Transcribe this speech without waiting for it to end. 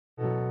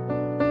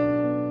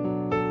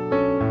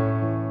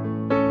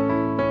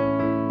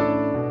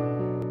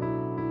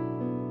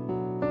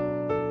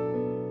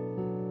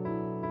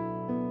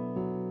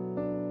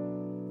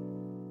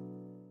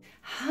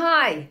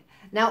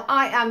Now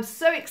I am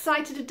so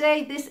excited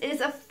today. This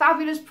is a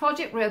fabulous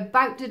project we're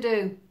about to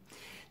do.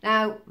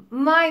 Now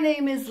my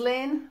name is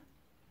Lynn,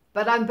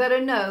 but I'm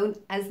better known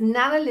as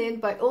Nana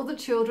Lynn by all the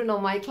children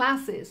on my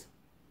classes.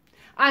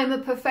 I am a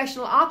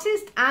professional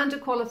artist and a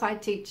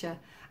qualified teacher,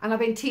 and I've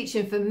been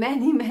teaching for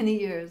many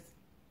years.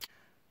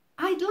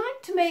 I'd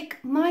like to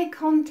make my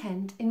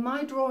content in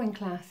my drawing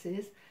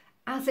classes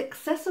as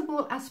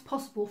accessible as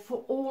possible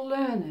for all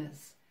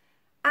learners.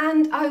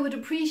 And I would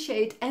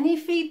appreciate any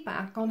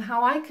feedback on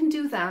how I can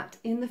do that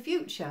in the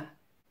future.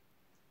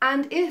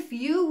 And if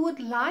you would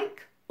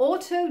like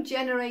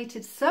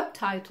auto-generated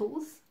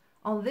subtitles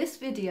on this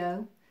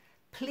video,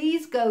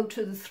 please go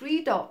to the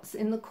 3 dots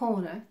in the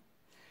corner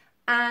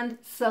and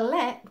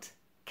select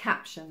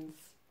captions.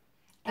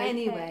 Okay.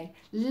 Anyway,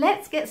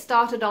 let's get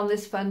started on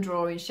this fun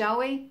drawing, shall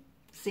we?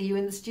 See you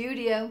in the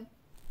studio.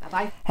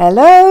 Bye-bye.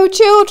 Hello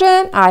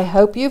children, I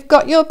hope you've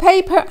got your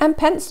paper and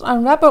pencil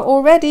and rubber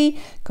already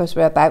because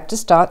we're about to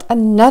start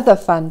another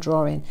fun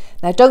drawing.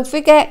 Now don't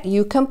forget,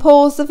 you can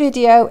pause the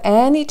video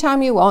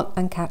anytime you want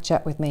and catch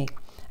up with me.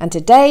 And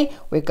today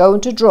we're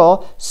going to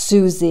draw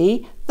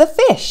Susie the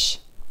fish.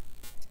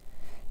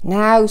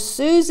 Now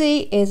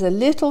Susie is a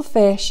little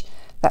fish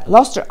that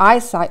lost her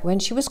eyesight when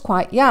she was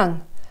quite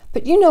young.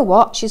 But you know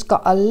what? She's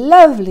got a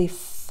lovely,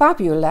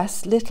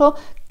 fabulous little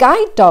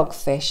guide dog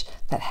fish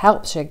that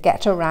helps her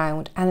get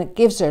around, and it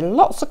gives her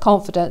lots of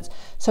confidence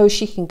so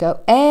she can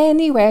go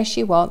anywhere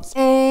she wants,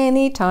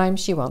 anytime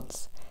she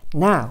wants.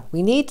 Now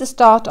we need to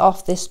start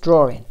off this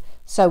drawing.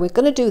 So we're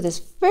going to do this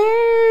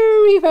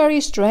very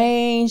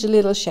strange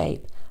little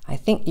shape. I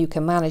think you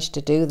can manage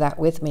to do that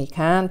with me,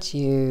 can't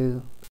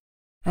you?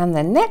 And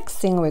the next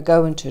thing we're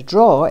going to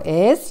draw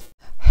is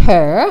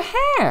her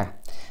hair.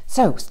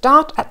 So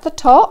start at the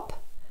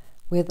top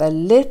with a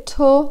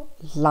little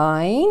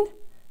line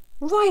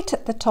right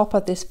at the top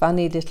of this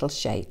funny little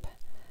shape.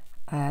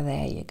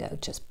 There you go,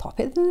 just pop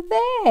it in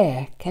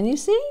there. Can you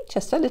see?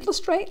 Just a little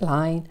straight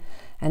line.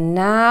 And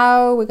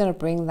now we're going to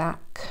bring that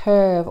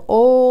curve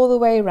all the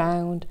way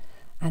around,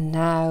 and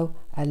now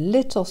a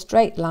little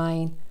straight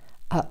line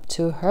up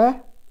to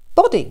her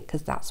body,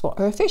 because that's what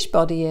her fish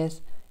body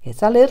is.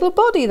 It's a little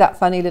body, that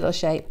funny little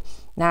shape.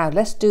 Now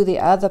let's do the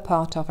other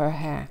part of her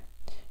hair.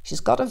 She's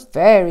got a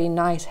very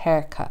nice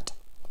haircut.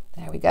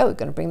 There we go, we're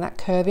going to bring that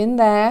curve in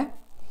there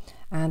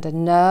and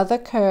another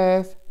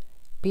curve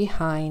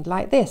behind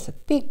like this, a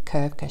big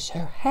curve, because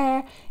her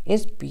hair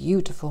is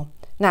beautiful.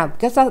 Now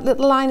because that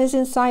little line is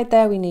inside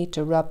there, we need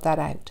to rub that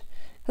out,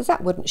 because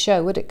that wouldn't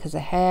show, would it? Because the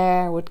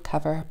hair would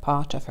cover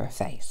part of her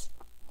face.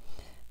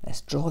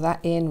 Let's draw that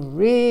in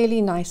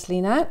really nicely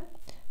now.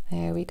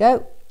 There we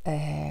go,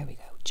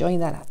 join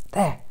that up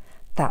there.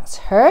 That's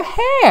her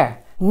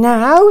hair.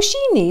 Now she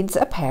needs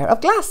a pair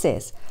of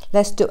glasses.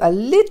 Let's do a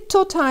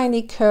little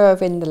tiny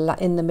curve in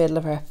the middle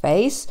of her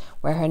face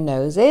where her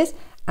nose is,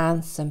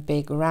 and some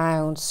big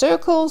round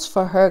circles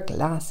for her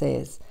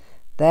glasses.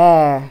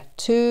 There,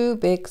 2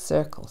 big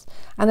circles,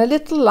 and a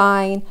little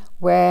line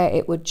where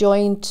it would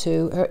join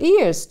to her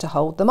ears to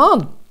hold them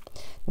on.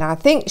 Now I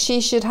think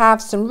she should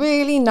have some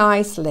really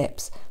nice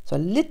lips. So a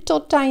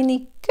little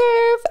tiny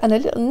curve and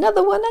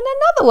another one and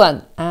another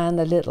one, and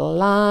a little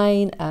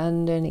line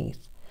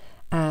underneath.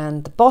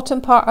 And the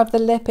bottom part of the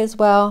lip as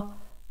well.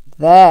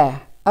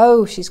 There.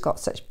 Oh, she's got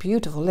such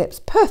beautiful lips.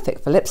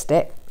 Perfect for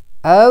lipstick.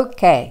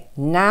 Okay,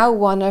 now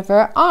one of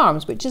her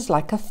arms, which is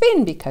like a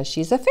fin because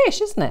she's a fish,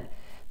 isn't it?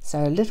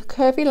 So a little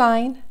curvy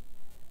line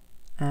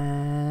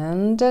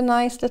and a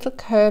nice little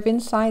curve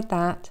inside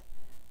that,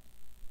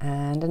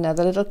 and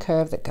another little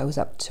curve that goes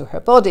up to her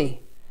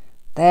body.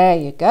 There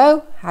you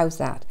go. How's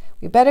that?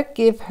 We better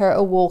give her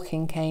a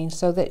walking cane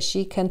so that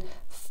she can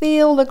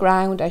feel the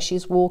ground as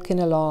she's walking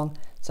along,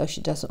 so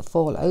she doesn't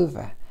fall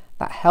over.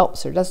 That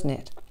helps her, doesn't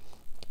it?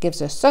 It gives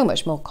her so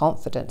much more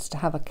confidence to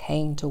have a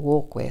cane to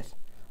walk with.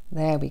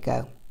 There we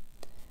go.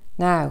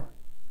 Now,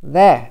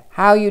 there.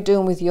 How are you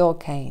doing with your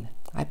cane?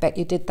 I bet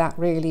you did that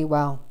really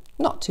well.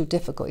 Not too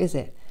difficult, is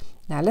it?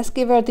 Now let's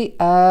give her the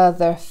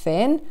other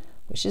fin,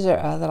 which is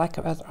her other, like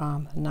her other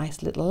arm. A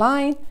nice little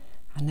line,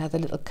 another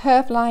little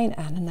curved line,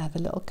 and another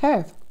little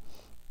curve.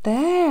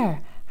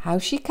 There.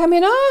 How's she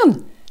coming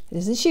on?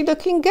 Isn't she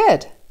looking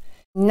good?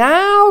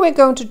 Now we're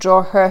going to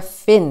draw her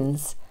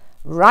fins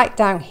right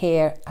down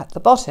here at the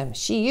bottom.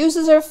 She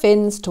uses her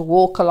fins to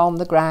walk along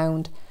the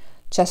ground,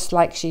 just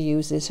like she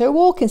uses her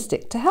walking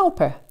stick to help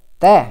her.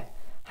 There.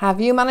 Have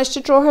you managed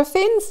to draw her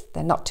fins?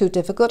 They're not too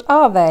difficult,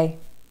 are they?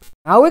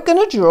 Now we're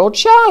going to draw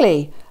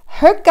Charlie,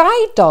 her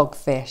guide dog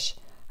fish.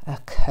 A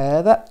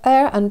curve up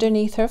there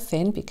underneath her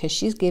fin because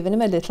she's given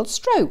him a little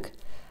stroke,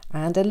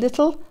 and a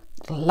little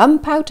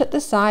lump out at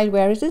the side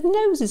where his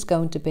nose is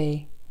going to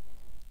be.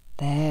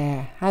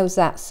 There, how's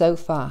that so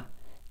far?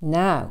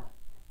 Now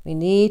we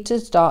need to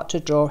start to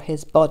draw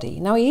his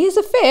body. Now he is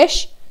a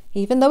fish,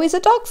 even though he's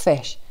a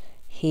dogfish.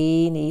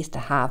 He needs to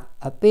have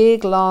a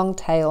big long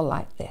tail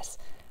like this,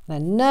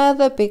 and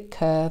another big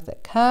curve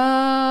that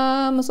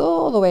comes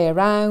all the way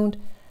around,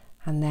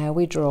 and now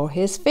we draw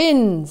his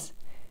fins.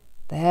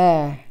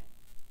 There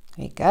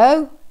we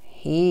go.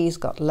 he's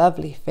got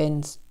lovely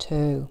fins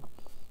too.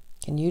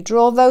 Can you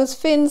draw those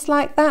fins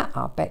like that?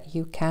 I'll bet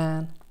you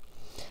can.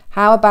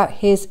 How about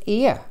his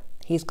ear?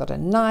 He's got a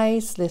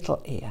nice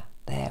little ear.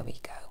 There we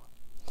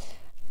go.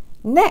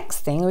 Next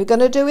thing we're going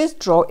to do is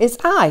draw his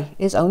eye.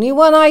 There's only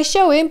one eye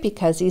showing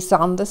because he's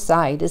on the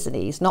side, isn't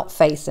he? He's not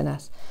facing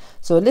us.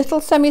 So a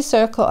little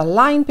semicircle, a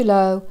line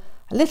below,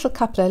 a little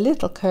couple of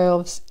little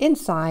curves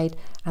inside,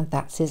 and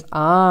that's his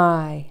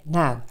eye.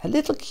 Now, a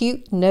little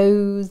cute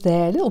nose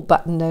there, a little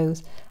button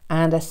nose,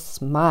 and a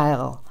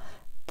smile.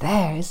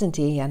 There, isn't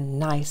he? A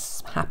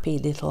nice, happy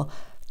little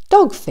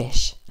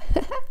dogfish.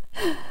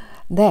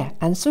 There,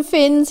 and some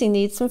fins. He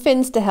needs some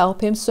fins to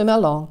help him swim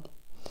along.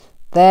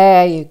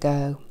 There you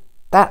go.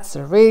 That's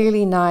a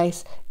really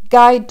nice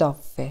guide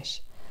dog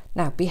fish.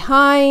 Now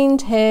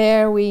behind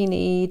here we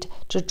need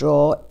to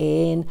draw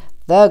in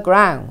the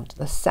ground,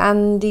 the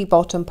sandy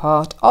bottom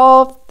part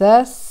of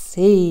the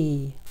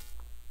sea.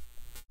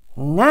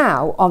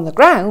 Now on the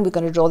ground we're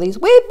going to draw these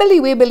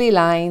wibbly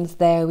lines.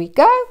 There we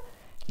go.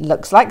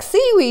 Looks like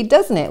seaweed,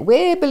 doesn't it?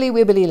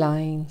 Wibbly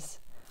lines.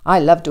 I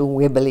love doing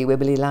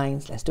wibbly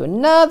lines. Let's do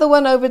another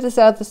one over this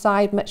other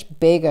side, much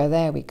bigger.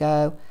 There we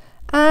go.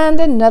 And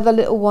another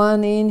little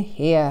one in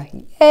here.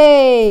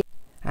 Yay!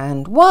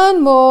 And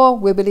one more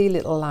wibbly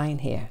little line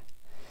here.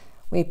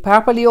 We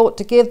probably ought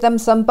to give them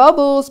some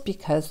bubbles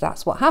because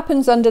that's what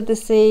happens under the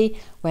sea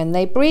when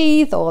they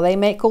breathe, or they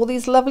make all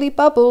these lovely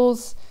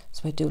bubbles.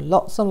 So we do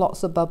lots and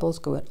lots of bubbles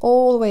going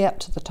all the way up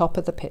to the top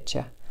of the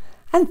picture.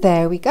 And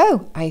there we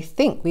go. I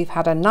think we've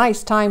had a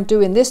nice time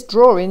doing this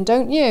drawing,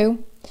 don't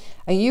you?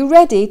 Are you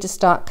ready to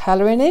start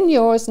colouring in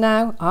yours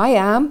now? I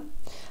am.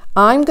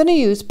 I'm going to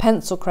use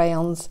pencil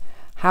crayons.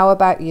 How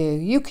about you?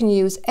 You can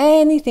use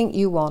anything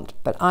you want,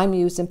 but I'm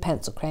using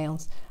pencil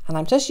crayons. And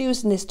I'm just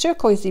using this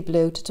turquoisey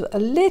blue to do a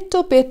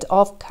little bit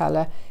of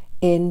colour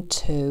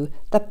into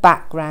the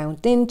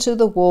background, into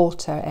the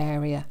water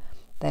area.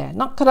 There,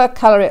 not going to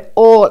colour it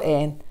all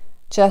in,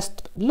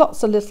 just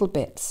lots of little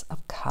bits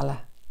of colour.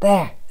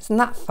 There, isn't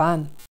that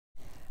fun?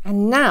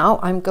 And now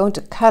I'm going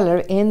to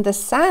colour in the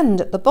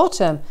sand at the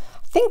bottom.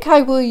 I think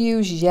I will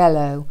use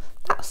yellow.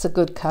 That's a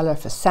good colour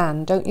for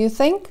sand, don't you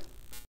think?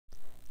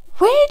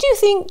 Where do you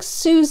think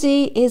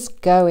Susie is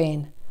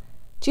going?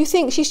 Do you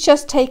think she's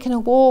just taking a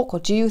walk, or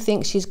do you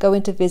think she's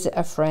going to visit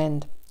a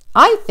friend?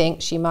 I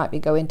think she might be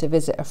going to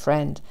visit a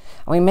friend,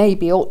 and we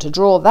maybe ought to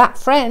draw that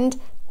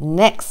friend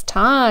next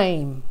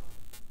time.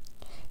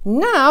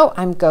 Now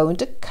I'm going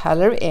to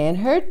colour in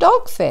her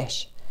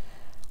dogfish.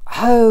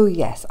 Oh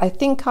yes, I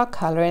think I'll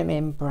colour him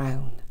in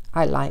brown.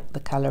 I like the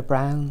colour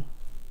brown.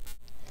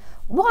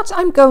 What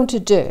I'm going to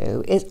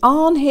do is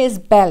on his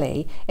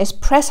belly is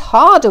press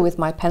harder with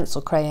my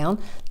pencil crayon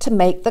to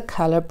make the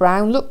colour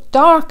brown look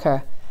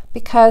darker,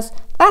 because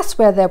that's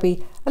where there'll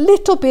be a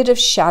little bit of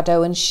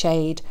shadow and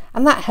shade,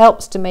 and that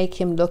helps to make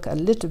him look a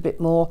little bit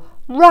more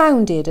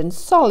rounded and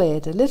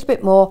solid, a little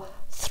bit more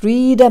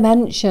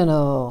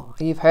three-dimensional.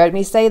 You've heard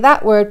me say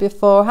that word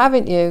before,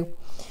 haven't you?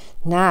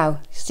 Now,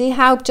 see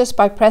how just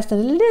by pressing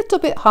a little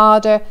bit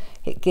harder,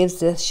 it gives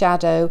the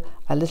shadow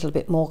a little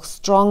bit more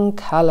strong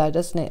colour,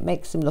 doesn't it? It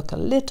makes him look a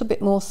little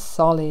bit more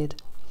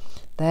solid.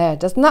 There,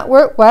 doesn't that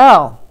work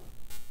well?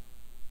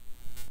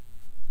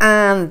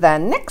 And the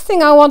next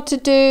thing I want to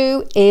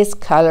do is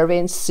colour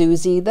in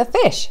Susie the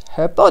fish,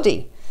 her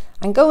body.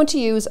 I'm going to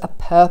use a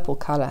purple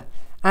colour,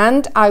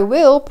 and I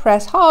will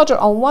press harder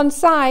on one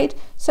side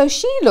so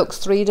she looks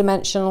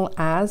three-dimensional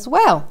as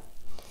well.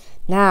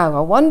 Now,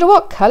 I wonder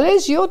what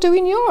colours you're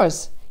doing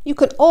yours. You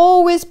can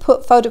always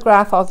put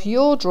photograph of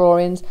your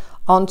drawings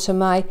onto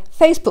my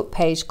Facebook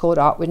page called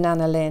Art with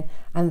Nana Lynn,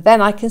 and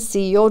then I can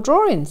see your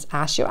drawings.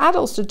 Ask your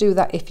adults to do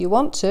that if you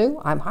want to.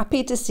 I'm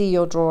happy to see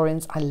your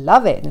drawings. I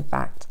love it, in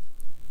fact.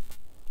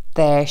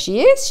 There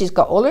she is. She's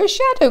got all her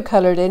shadow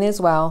coloured in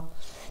as well.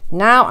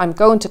 Now I'm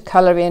going to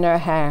colour in her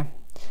hair.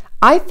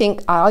 I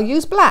think I'll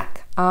use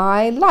black.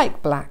 I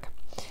like black.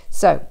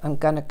 So I'm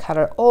going to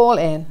colour all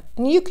in,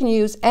 and you can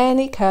use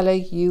any colour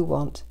you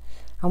want.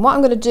 And what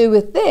I'm going to do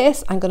with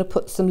this, I'm going to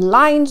put some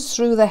lines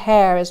through the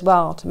hair as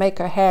well to make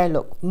her hair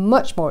look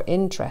much more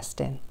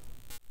interesting.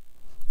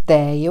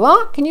 There you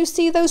are. Can you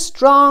see those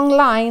strong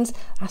lines?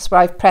 That's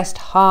where I've pressed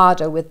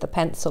harder with the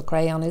pencil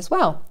crayon as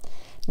well.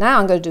 Now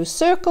I'm going to do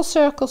circle,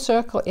 circle,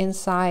 circle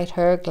inside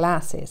her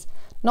glasses.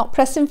 Not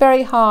pressing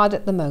very hard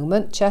at the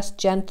moment, just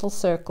gentle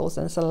circles,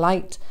 and it's a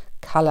light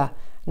colour.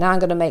 Now I'm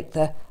going to make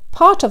the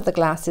part of the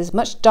glasses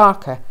much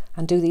darker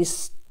and do these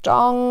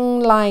strong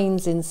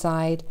lines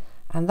inside,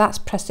 and that's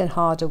pressing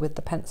harder with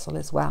the pencil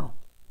as well.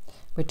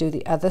 We'll do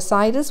the other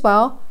side as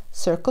well.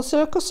 Circle,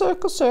 circle,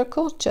 circle,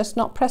 circle, just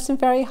not pressing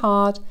very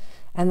hard,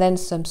 and then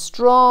some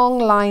strong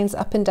lines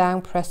up and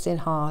down pressing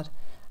hard,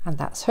 and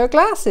that's her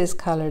glasses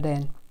coloured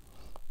in.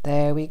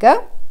 There we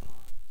go.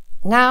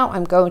 Now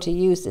I'm going to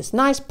use this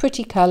nice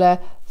pretty colour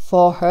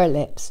for her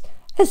lips,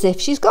 as if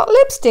she's got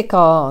lipstick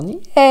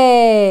on.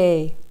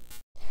 Yay!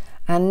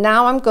 And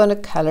now I'm going to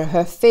colour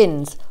her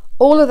fins.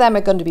 All of them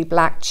are going to be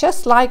black,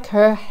 just like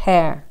her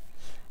hair.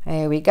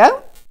 There we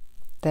go.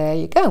 There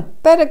you go.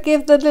 Better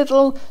give the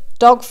little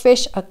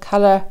dogfish a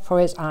colour for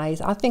his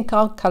eyes. I think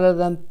I'll colour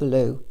them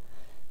blue.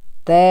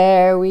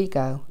 There we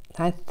go.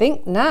 I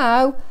think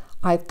now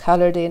I've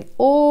coloured in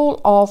all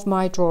of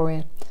my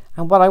drawing.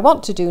 And what I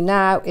want to do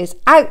now is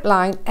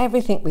outline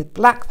everything with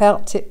black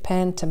felt tip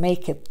pen to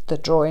make the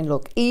drawing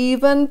look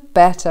even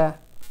better.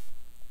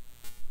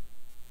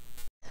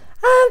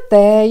 And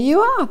there you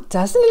are.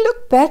 Doesn't it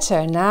look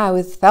better now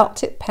with felt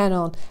tip pen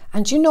on?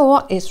 And you know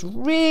what? It's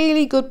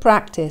really good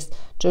practice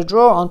to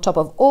draw on top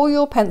of all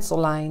your pencil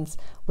lines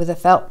with a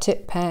felt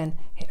tip pen.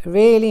 It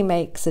really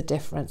makes a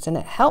difference, and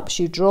it helps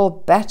you draw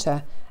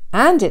better,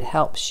 and it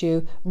helps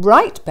you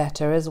write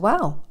better as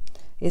well.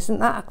 Isn't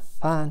that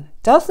fun?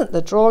 Doesn't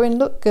the drawing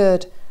look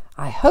good?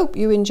 I hope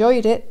you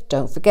enjoyed it.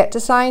 Don't forget to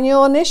sign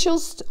your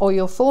initials or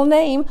your full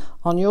name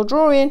on your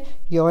drawing.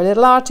 You're a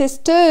little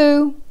artist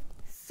too.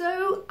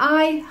 So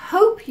I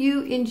hope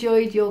you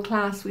enjoyed your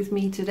class with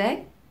me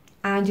today,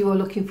 and you are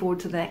looking forward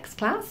to the next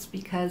class,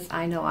 because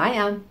I know I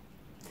am.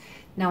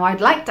 Now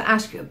I'd like to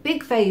ask you a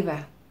big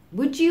favour.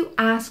 Would you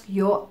ask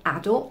your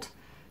adult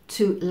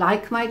to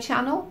like my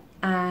channel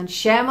and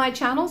share my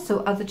channel so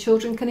other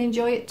children can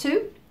enjoy it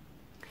too?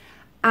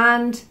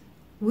 And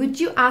would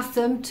you ask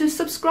them to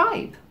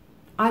subscribe?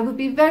 I would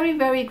be very,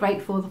 very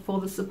grateful for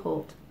the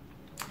support.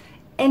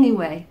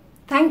 Anyway,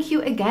 thank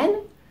you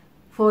again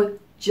for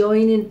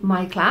joining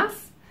my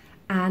class,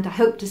 and I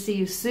hope to see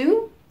you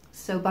soon.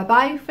 So bye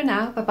bye for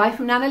now. Bye bye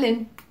from Nana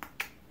Lynn.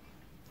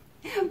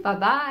 Bye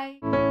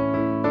bye.